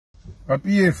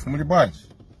PF mulipati.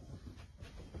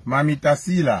 Mami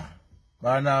Tasila.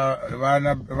 Vana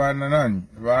nani?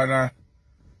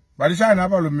 Balishani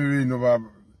hapa lumiwino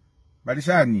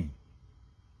Balishani.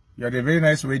 You had a very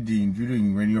nice wedding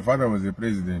during when your father was the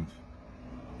president.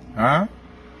 Huh?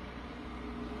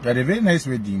 You had a very nice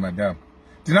wedding, madam.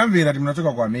 Tinamvera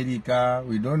timnatoka kwa America.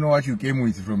 We don't know what you came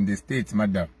with from the States,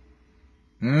 madam.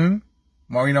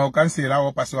 Mawina okansela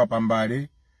opasiwa pambare.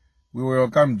 We will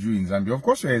welcome you in Zambia. Of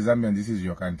course you are a Zambian, this is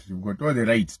your country. You've got all the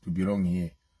rights to belong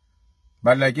here.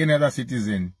 But like any other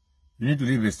citizen, you need to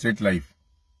live a straight life.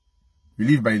 You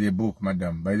live by the book,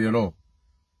 madam, by the law.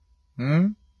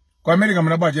 Kwa America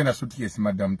mnaba agenda suitcase,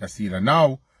 madam Tasila.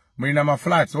 Now, mwina ma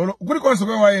flats. Kuri konso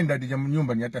kwa waenda dija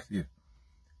mnyumba ni Tasila.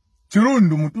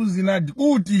 Chirundu mutuzi na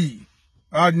kuti.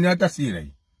 Ni Tasila.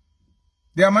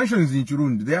 There are mansions in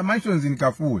Chirundu. There are mansions in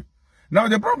Kafue. Now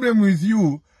the problem with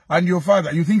you and your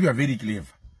father, you think you are very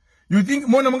clever. You think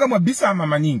mona mga mabisa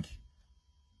mama nyingi.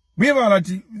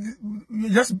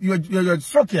 You're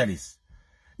so careless.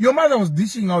 Your mother was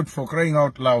dishing out for crying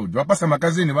out loud. Wapasa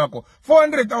makazini wako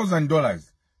 $400,000.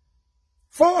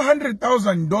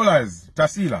 $400,000,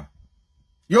 Tasila.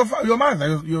 Your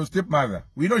mother, your stepmother.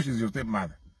 We know she's your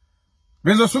stepmother.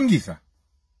 Bezo sungisa.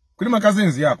 Kuli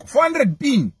makazini yako.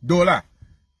 $400.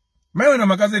 Mayo na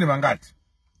makazini mangati.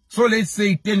 So let's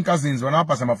say 10 cousins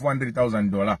wanapasa ma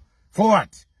 $400,000. For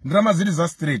what? Drama zili za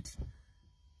straight.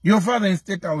 Your father in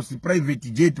state house,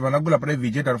 private jet, wanagula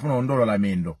private jet, alifuna ondolo la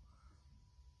mendo.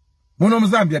 Muno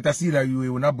Mzambia Tasila yuwe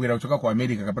unabwera kutoka kwa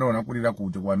America, kapera wanakulira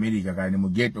kuto kwa America, kani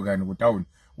mugeto, kani kutown.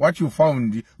 What you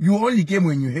found, you only came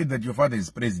when you heard that your father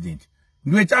is president.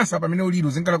 Nwe chasa pa mene uliru,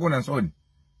 zinkala kona nsoni.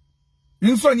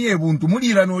 Insoni ye buntu,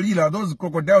 mulira no lila, those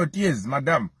crocodile tears,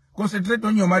 madam. Concentrate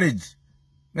on your marriage.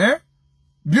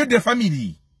 Build a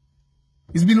family.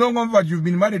 It's been long over, you've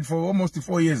been married for almost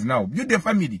 4 years now. Build a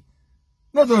family.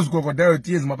 Not those crocodile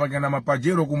tears, mapagana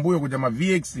mapajero, kumbuyo kujama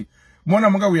VX. Mona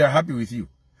munga, we are happy with you.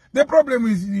 The problem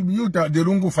is you, the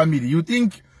Lungu family. You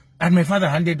think, and my father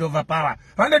handed over power.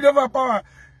 Handed over power.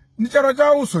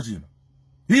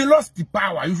 He lost the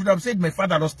power. You should have said my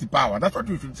father lost the power. That's what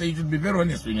you should say. You should be very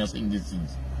honest when you're saying these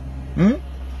things.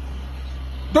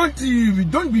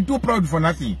 Don't be too proud for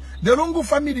nothing. The Lungu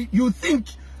family, you think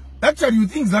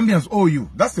Zambians owe you.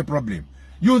 That's the problem.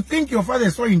 You think your father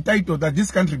is so entitled that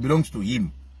this country belongs to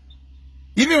him.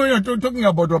 Even when you're talking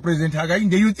about President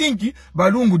Hakainde, you think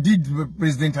Balungu did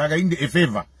President Hakainde a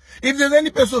favor. If there's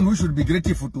any person who should be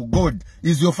grateful to God,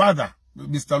 is your father,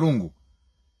 Mr. Lungu.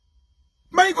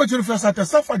 Michael Chirufasata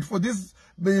suffered for this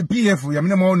PF.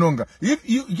 If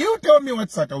you tell me what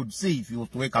Sata would say if he was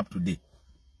to wake up today.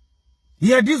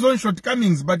 He had his own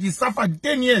shortcomings, but he suffered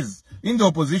 10 years in the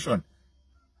opposition.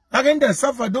 Hakainde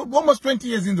suffered almost 20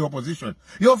 years in the opposition.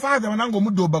 Your father, wanango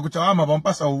mudoba kuchawama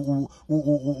bampasa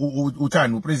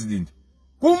uchanu president.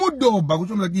 Kumudoba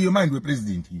kuchumla your mind with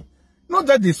president. Not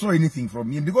that they saw anything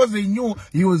from him, because they knew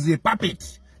he was a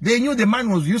puppet. They knew the man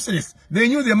was useless. They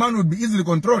knew the man would be easily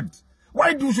controlled.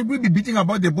 Why should we be beating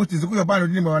about the bush?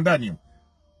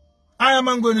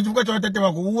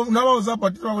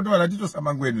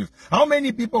 How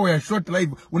many people were shot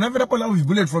live? With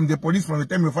bullet from the police from the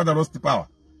time your father lost the power?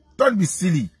 Don't be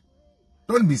silly.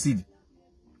 Don't be silly.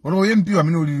 You were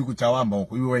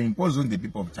imposed on the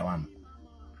people of Chawama.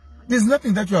 There's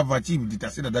nothing that you have achieved,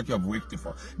 Tasila, that you have worked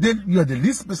for. Then you are the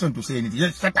least person to say anything.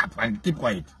 Just shut up and keep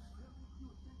quiet.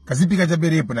 Don't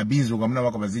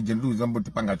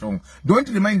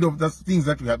remind of the things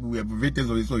that we have vetted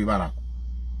or so.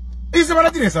 It's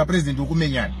about the president who come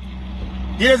in.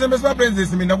 Yes, Mr. President,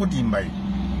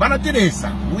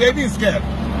 we are being scared.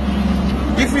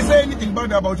 If we say anything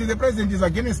bad about you, the president is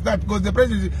against that, because the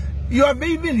president, you are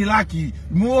very lucky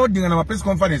more than our press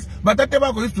conference. But that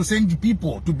never used to send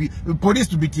people to be police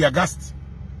to be tear gassed.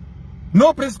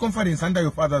 No press conference under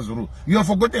your father's rule. You have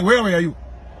forgotten. Where were you?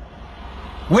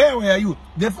 Where were you?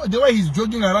 The way he's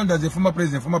jogging around as a former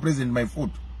president, my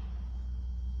foot.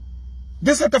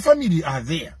 The Sata family are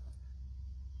there.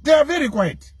 They are very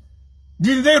quiet.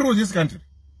 Did they rule this country?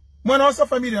 When our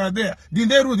family are there, did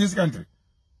they rule this country?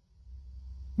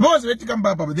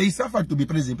 They suffered to be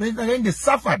president. President they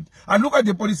suffered. And look at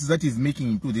the policies that he's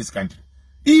making into this country.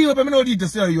 You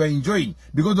are enjoying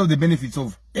because of the benefits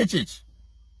of HH.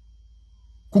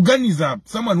 Kuganiza,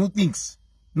 someone who thinks.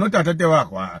 Not atate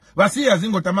wako. Wasiya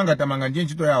zingo tamanga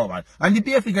njenchito yao. And the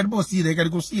PF ikaripo sila,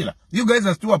 ikariko sila. You guys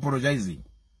are still apologizing.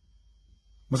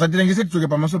 Let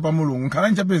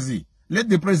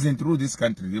the president rule this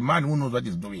country. The man who knows what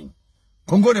he's doing.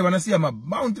 Ngongole wanasiya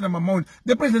mountain na mountain.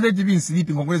 The president even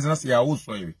sleeping ngongole zinasiya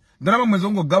uso hivi. Ndalama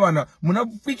mwezongo governor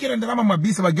munafikira ndalama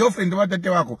mabisa ba girlfriend watate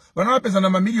wako. Wanawapesa na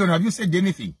mamilioni, have you said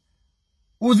anything?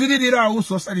 Uzidira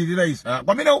uso salidira isa.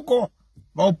 Kwa mina uko.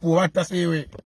 Waupu wata sewe.